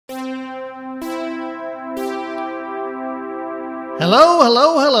Hello,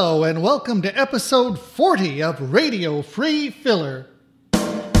 hello, hello, and welcome to episode 40 of Radio Free Filler.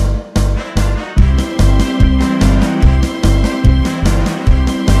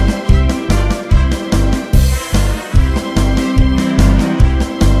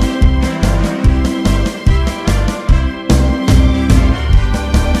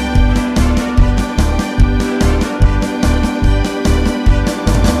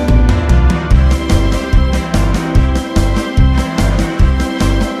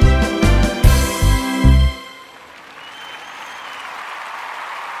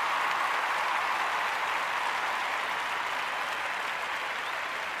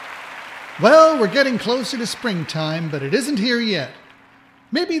 Well, we're getting closer to springtime, but it isn't here yet.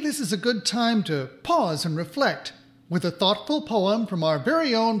 Maybe this is a good time to pause and reflect with a thoughtful poem from our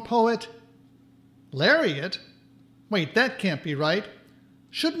very own poet, Lariat? Wait, that can't be right.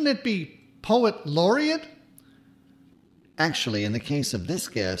 Shouldn't it be Poet Laureate? Actually, in the case of this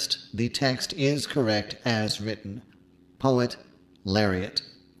guest, the text is correct as written. Poet Lariat.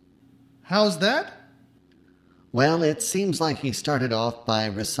 How's that? Well, it seems like he started off by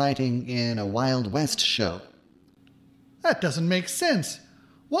reciting in a Wild West show. That doesn't make sense.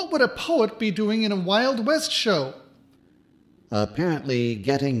 What would a poet be doing in a Wild West show? Apparently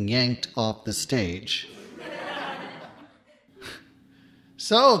getting yanked off the stage.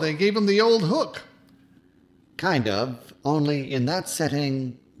 So they gave him the old hook. Kind of, only in that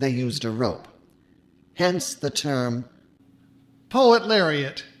setting they used a rope. Hence the term Poet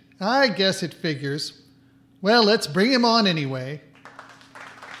Lariat. I guess it figures. Well, let's bring him on anyway.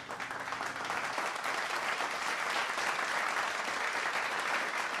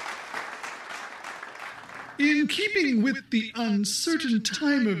 In keeping with the uncertain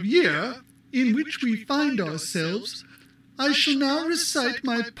time of year in which we find ourselves, I shall now recite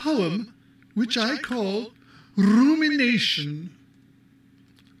my poem, which I call Rumination.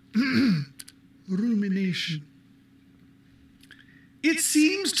 Rumination. It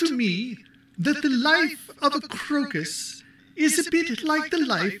seems to me that the life of a crocus is a bit like the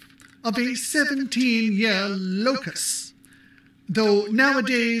life of a 17-year locust. Though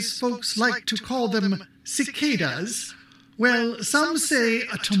nowadays folks like to call them cicadas, well, some say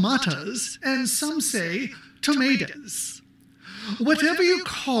tomatas and some say tomatoes. Whatever you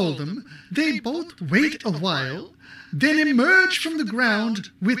call them, they both wait a while, then emerge from the ground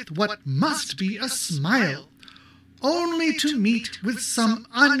with what must be a smile, only to meet with some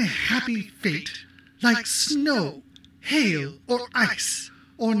unhappy fate, like snow, hail, or ice,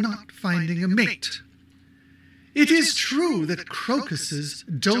 or not finding a mate. It is true that crocuses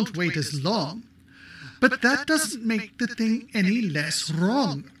don't wait as long, but that doesn't make the thing any less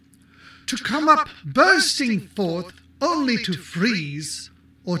wrong. To come up bursting forth only to freeze,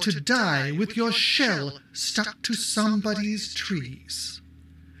 or to die with your shell stuck to somebody's trees.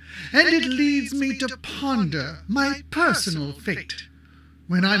 And it leads me to ponder my personal fate,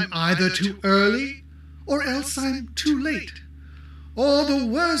 when I'm either too early or else I'm too late, or the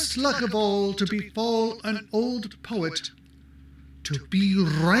worst luck of all to befall an old poet, to be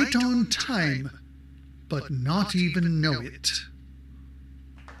right on time, but not even know it.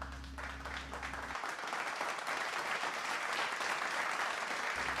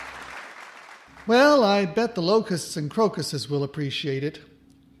 Well, I bet the locusts and crocuses will appreciate it.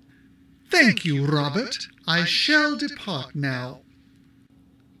 Thank you, Robert. I shall depart now.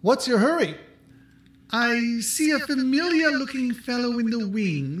 What's your hurry? I see a familiar-looking fellow in the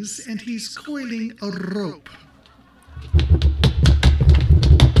wings, and he's coiling a rope.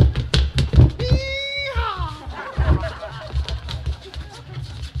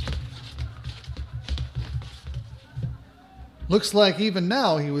 Looks like even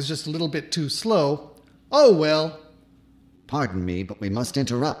now he was just a little bit too slow. Oh well. Pardon me, but we must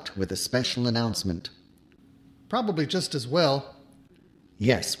interrupt with a special announcement. Probably just as well.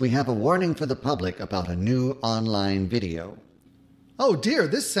 Yes, we have a warning for the public about a new online video. Oh dear,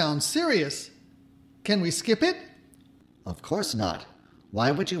 this sounds serious. Can we skip it? Of course not. Why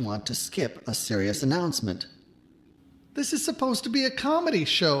would you want to skip a serious announcement? This is supposed to be a comedy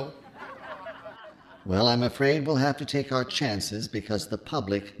show. Well, I'm afraid we'll have to take our chances because the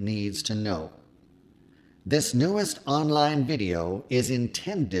public needs to know. This newest online video is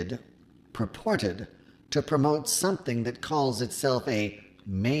purported to promote something that calls itself a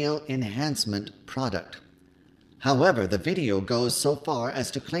male enhancement product. However, the video goes so far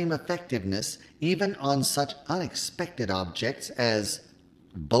as to claim effectiveness even on such unexpected objects as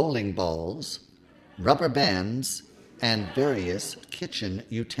bowling balls, rubber bands, and various kitchen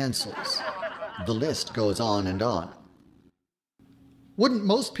utensils. The list goes on and on. Wouldn't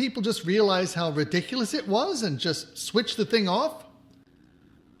most people just realize how ridiculous it was and just switch the thing off?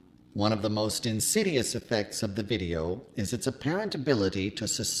 One of the most insidious effects of the video is its apparent ability to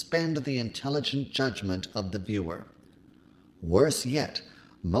suspend the intelligent judgment of the viewer. Worse yet,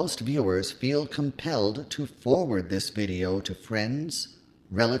 most viewers feel compelled to forward this video to friends,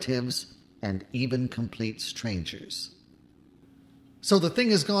 relatives, and even complete strangers. So the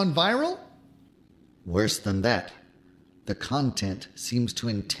thing has gone viral? Worse than that, the content seems to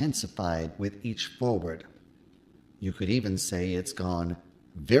intensify with each forward. You could even say it's gone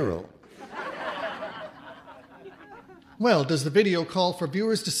viral. Well, does the video call for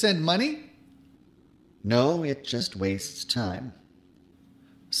viewers to send money? No, it just wastes time.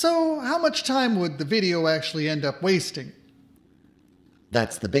 So how much time would the video actually end up wasting?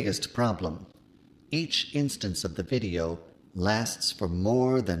 That's the biggest problem. Each instance of the video lasts for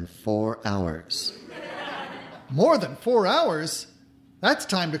more than 4 hours. More than 4 hours? That's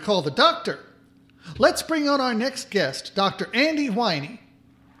time to call the doctor. Let's bring on our next guest, Dr. Andy Whiney.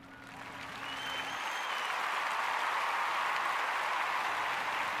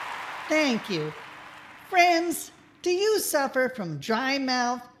 Thank you. Friends, do you suffer from dry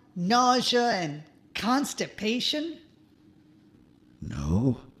mouth, nausea, and constipation?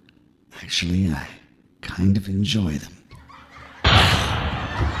 No, actually, I kind of enjoy them.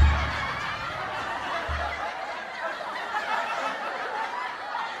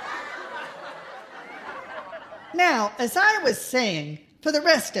 Now, as I was saying, for the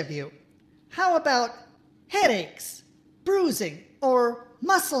rest of you, how about headaches, bruising, or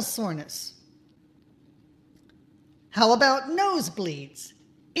muscle soreness? How about nosebleeds,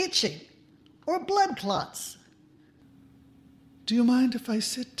 itching, or blood clots? Do you mind if I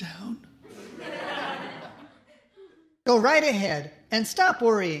sit down? Go right ahead and stop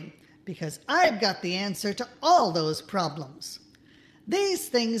worrying, because I've got the answer to all those problems. These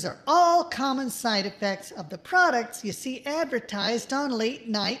things are all common side effects of the products you see advertised on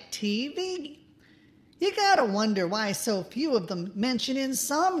late-night TV. You gotta wonder why so few of them mention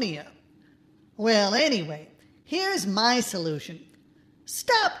insomnia. Well, anyway, here's my solution.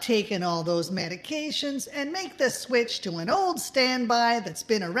 Stop taking all those medications and make the switch to an old standby that's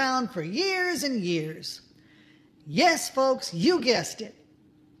been around for years and years. Yes, folks, you guessed it.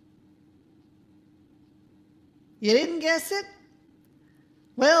 You didn't guess it?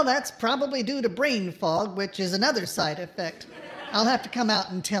 Well, that's probably due to brain fog, which is another side effect. I'll have to come out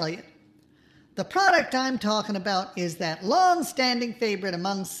and tell you. The product I'm talking about is that long-standing favorite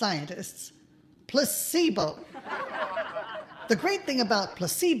among scientists, placebo. The great thing about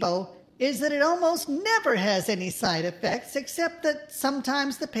placebo is that it almost never has any side effects, except that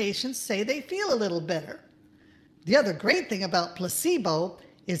sometimes the patients say they feel a little better. The other great thing about placebo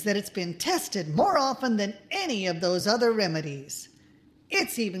is that it's been tested more often than any of those other remedies.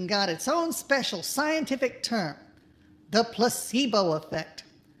 It's even got its own special scientific term, the placebo effect.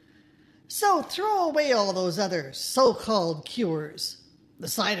 So throw away all those other so-called cures. The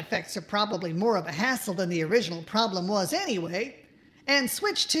side effects are probably more of a hassle than the original problem was anyway, and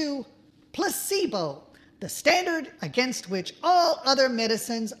switch to placebo, the standard against which all other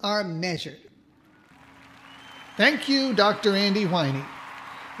medicines are measured. Thank you, Dr. Andy Whiney.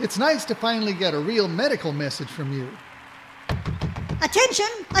 It's nice to finally get a real medical message from you. Attention!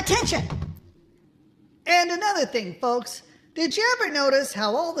 Attention! And another thing, folks, did you ever notice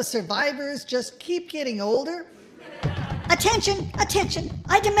how all the survivors just keep getting older? Attention! Attention!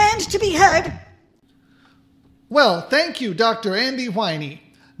 I demand to be heard! Well, thank you, Dr. Andy Whiney.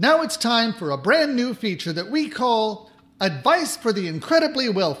 Now it's time for a brand new feature that we call Advice for the Incredibly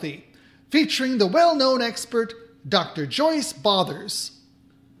Wealthy, featuring the well-known expert, Dr. Joyce Bothers.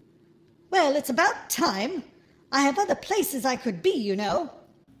 Well, it's about time. I have other places I could be, you know.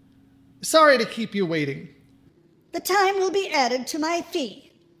 Sorry to keep you waiting. The time will be added to my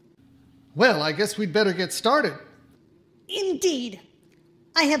fee. Well, I guess we'd better get started. Indeed.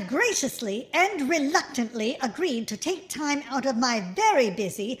 I have graciously and reluctantly agreed to take time out of my very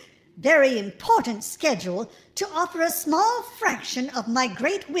busy, very important schedule to offer a small fraction of my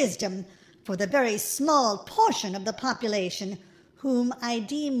great wisdom for the very small portion of the population whom I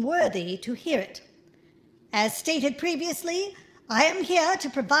deem worthy to hear it. As stated previously, I am here to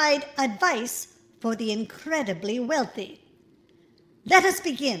provide advice for the incredibly wealthy. Let us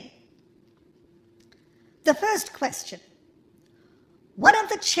begin. The first question. One of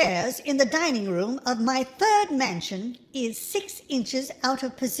the chairs in the dining room of my third mansion is 6 inches out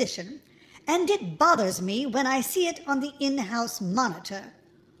of position, and it bothers me when I see it on the in-house monitor.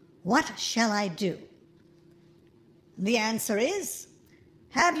 What shall I do? The answer is,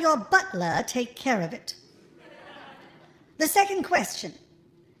 have your butler take care of it. The second question.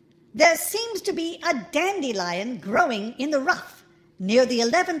 There seems to be a dandelion growing in the rough near the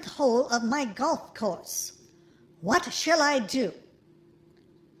 11th hole of my golf course. What shall I do?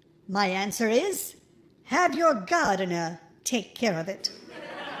 My answer is, have your gardener take care of it.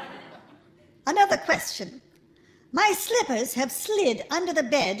 Another question. My slippers have slid under the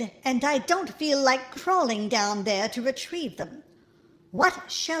bed, and I don't feel like crawling down there to retrieve them.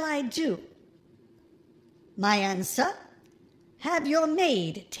 What shall I do? My answer, have your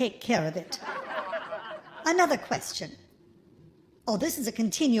maid take care of it. Another question. Oh, this is a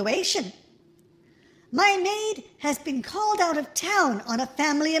continuation. My maid has been called out of town on a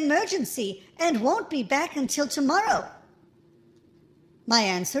family emergency and won't be back until tomorrow. My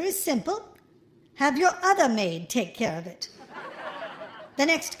answer is simple. Have your other maid take care of it. The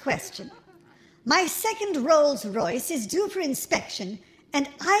next question. My second Rolls Royce is due for inspection, and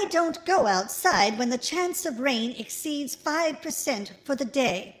I don't go outside when the chance of rain exceeds 5% for the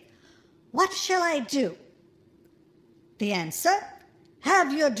day. What shall I do? The answer,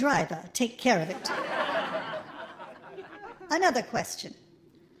 have your driver take care of it. Another question.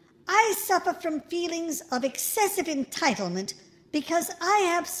 I suffer from feelings of excessive entitlement because I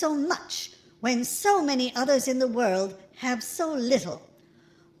have so much when so many others in the world have so little.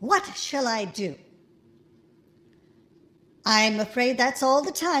 What shall I do? I'm afraid that's all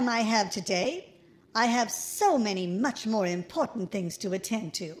the time I have today. I have so many much more important things to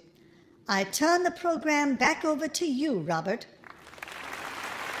attend to. I turn the program back over to you, Robert.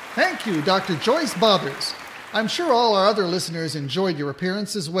 Thank you, Dr. Joyce Bothers. I'm sure all our other listeners enjoyed your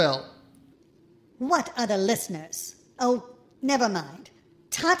appearance as well. What other listeners? Oh, never mind.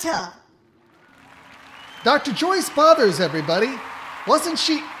 Ta-ta. Dr. Joyce Bothers, everybody. Wasn't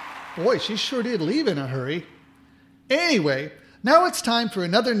she? Boy, she sure did leave in a hurry. Anyway, now it's time for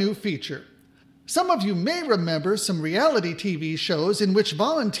another new feature. Some of you may remember some reality TV shows in which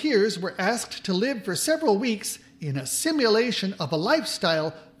volunteers were asked to live for several weeks in a simulation of a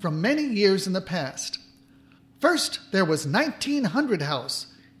lifestyle from many years in the past. First, there was 1900 House,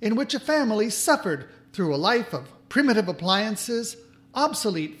 in which a family suffered through a life of primitive appliances,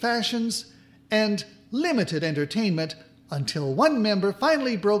 obsolete fashions, and limited entertainment until one member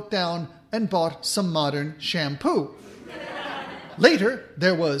finally broke down and bought some modern shampoo. Later,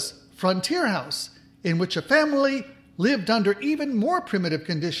 there was Frontier House, in which a family lived under even more primitive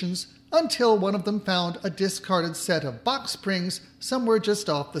conditions until one of them found a discarded set of box springs somewhere just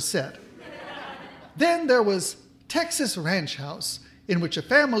off the set. Then there was Texas Ranch House, in which a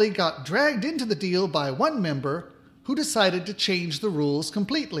family got dragged into the deal by one member who decided to change the rules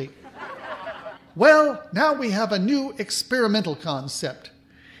completely. Well, now we have a new experimental concept.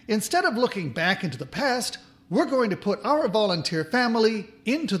 Instead of looking back into the past, we're going to put our volunteer family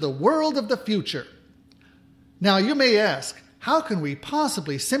into the world of the future. Now you may ask, how can we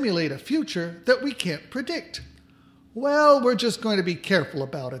possibly simulate a future that we can't predict? Well, we're just going to be careful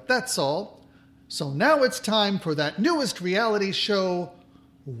about it, that's all. So now it's time for that newest reality show,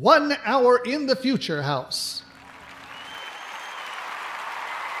 1 Hour in the Future House.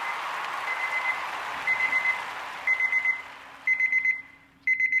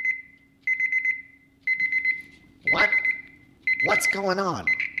 What's going on?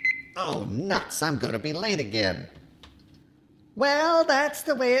 Oh, nuts, I'm going to be late again. Well, that's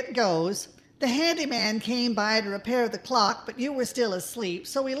the way it goes. The handyman came by to repair the clock, but you were still asleep,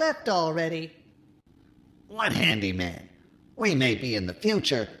 so we left already. What handyman? We may be in the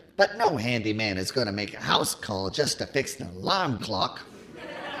future, but no handyman is going to make a house call just to fix an alarm clock.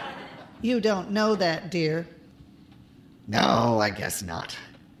 You don't know that, dear. No, I guess not.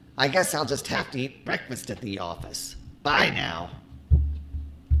 I guess I'll just have to eat breakfast at the office. Bye now.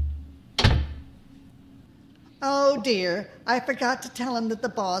 Oh dear, I forgot to tell him that the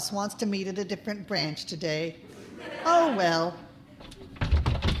boss wants to meet at a different branch today. Oh well.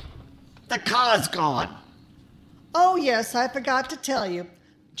 The car's gone. Oh yes, I forgot to tell you.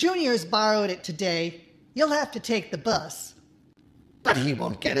 Junior's borrowed it today. You'll have to take the bus. But he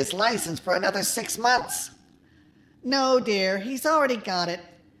won't get his license for another 6 months. No, dear, he's already got it.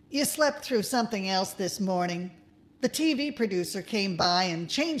 You slept through something else this morning. The TV producer came by and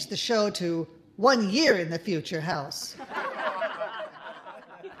changed the show to 1 Year in the Future House.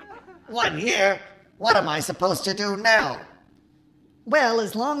 1 year? What am I supposed to do now? Well,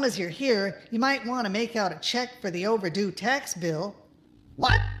 as long as you're here, you might want to make out a check for the overdue tax bill.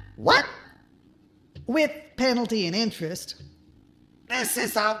 What? What? With penalty and interest. This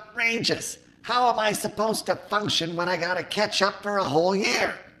is outrageous. How am I supposed to function when I gotta catch up for a whole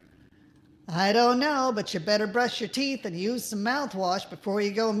year? I don't know, but you better brush your teeth and use some mouthwash before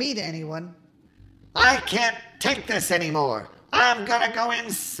you go meet anyone. I can't take this anymore. I'm gonna go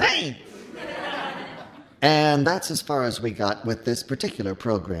insane. And that's as far as we got with this particular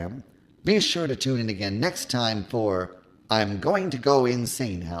program. Be sure to tune in again next time for I'm Going to Go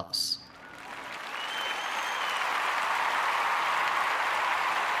Insane House.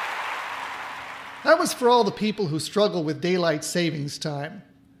 That was for all the people who struggle with daylight savings time.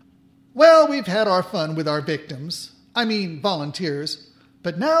 Well, we've had our fun with our victims. I mean, volunteers.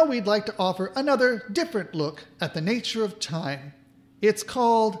 But now we'd like to offer another different look at the nature of time. It's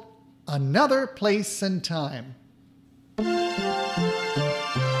called Another Place and Time.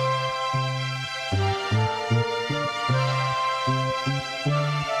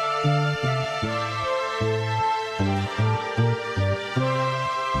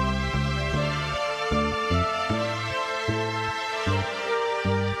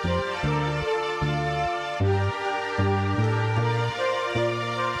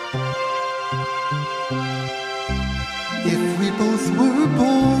 If we both were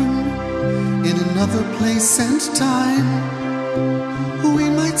born in another place and time, we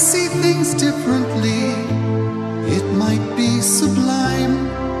might see things differently. It might be sublime.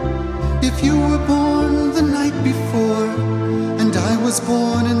 If you were born the night before and I was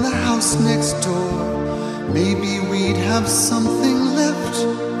born in the house next door, maybe we'd have something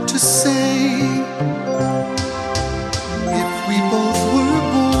left to say. If we both were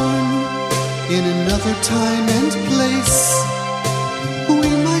born in another time and place, we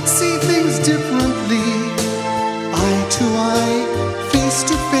might see things differently, eye to eye, face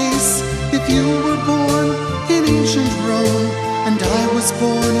to face. If you were born in ancient Rome and I was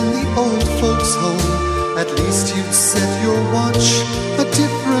born in the old folks' home, at least you'd set your watch a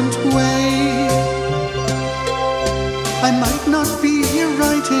different way. I might not be here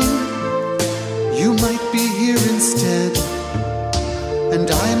writing, you might be here instead, and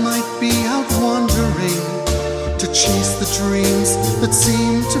I might be out wandering to chase the dreams that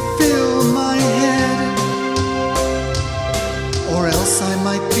seem to fill my head. Or else I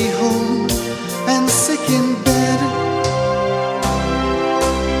might be home and sick in bed.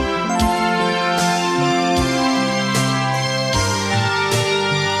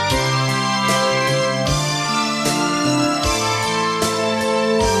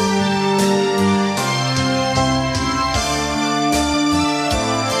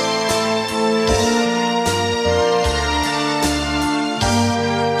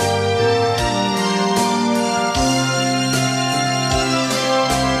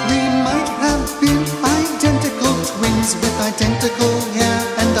 Identical hair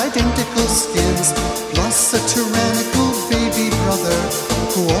and identical skins, plus a tyrannical baby brother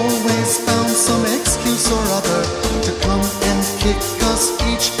who always found some excuse or other to come and kick us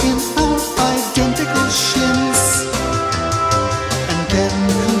each in our identical shins, and then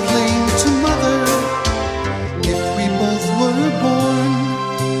complain to mother. If we both were born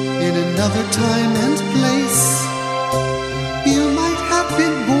in another time and place, you might have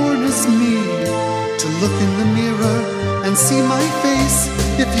been born as me, to look in the mirror and see my face.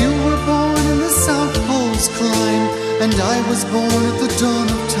 If you were born in the South Pole's clime and I was born at the dawn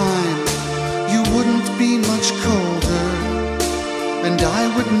of time, you wouldn't be much colder, and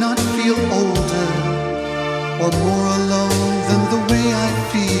I would not feel older or more alone than the way I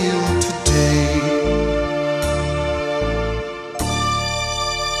feel today.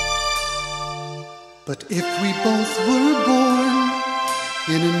 But if we both were born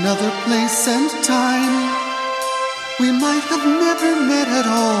in another place and time, we might have never met at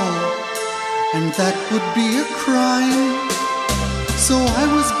all, and that would be a crime. So I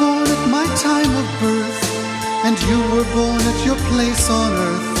was born at my time of birth, and you were born at your place on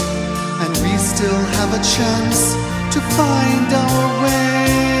earth, and we still have a chance to find our way.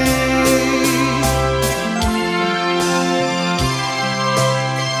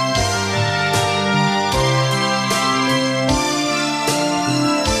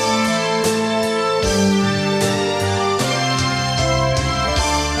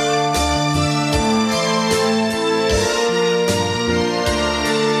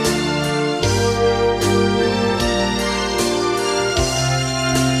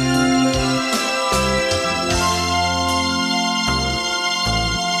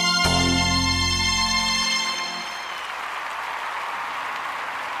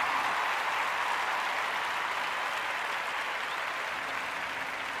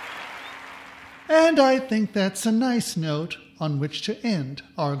 And I think that's a nice note on which to end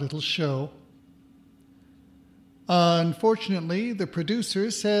our little show. Unfortunately, the producer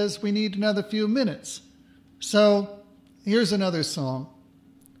says we need another few minutes. So, here's another song.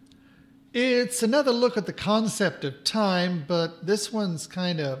 It's another look at the concept of time, but this one's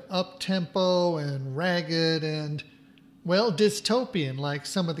kind of up-tempo and ragged and, well, dystopian like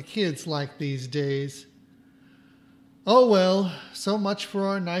some of the kids like these days. Oh well, so much for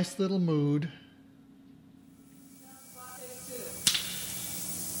our nice little mood.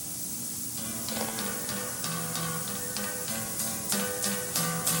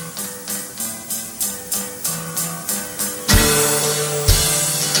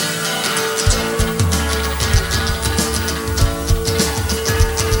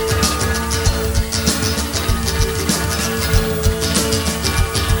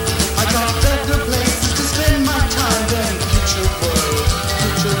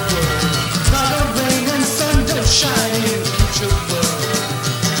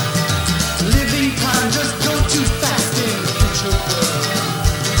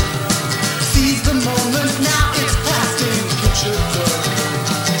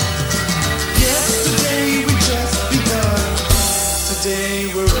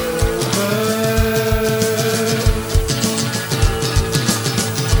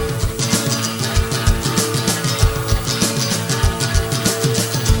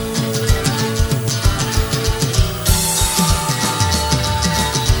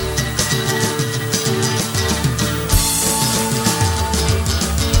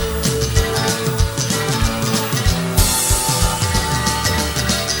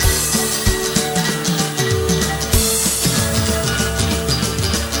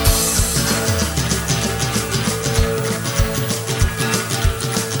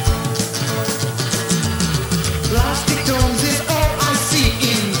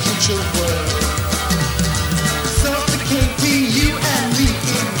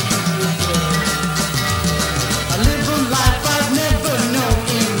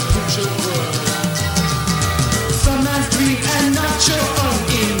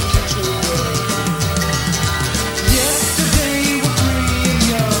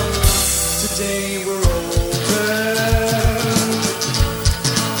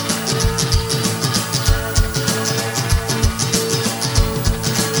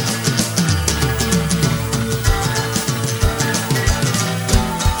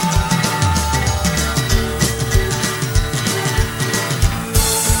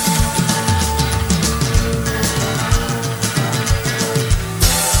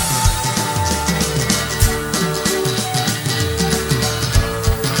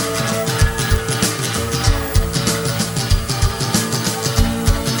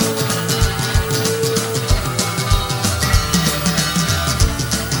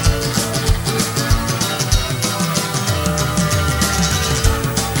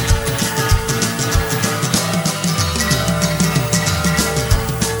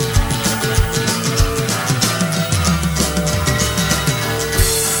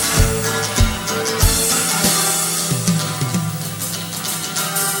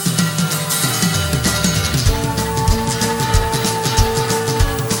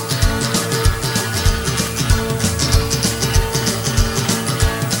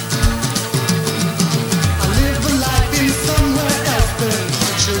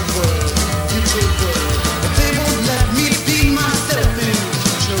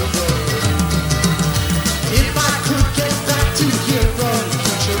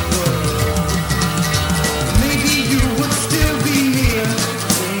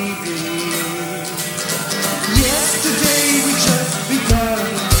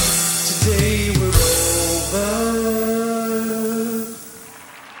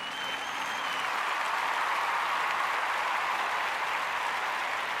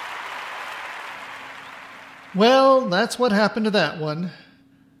 Well, that's what happened to that one.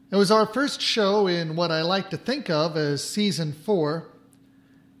 It was our first show in what I like to think of as Season 4.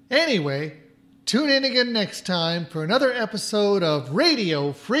 Anyway, tune in again next time for another episode of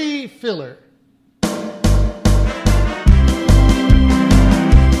Radio Free Filler.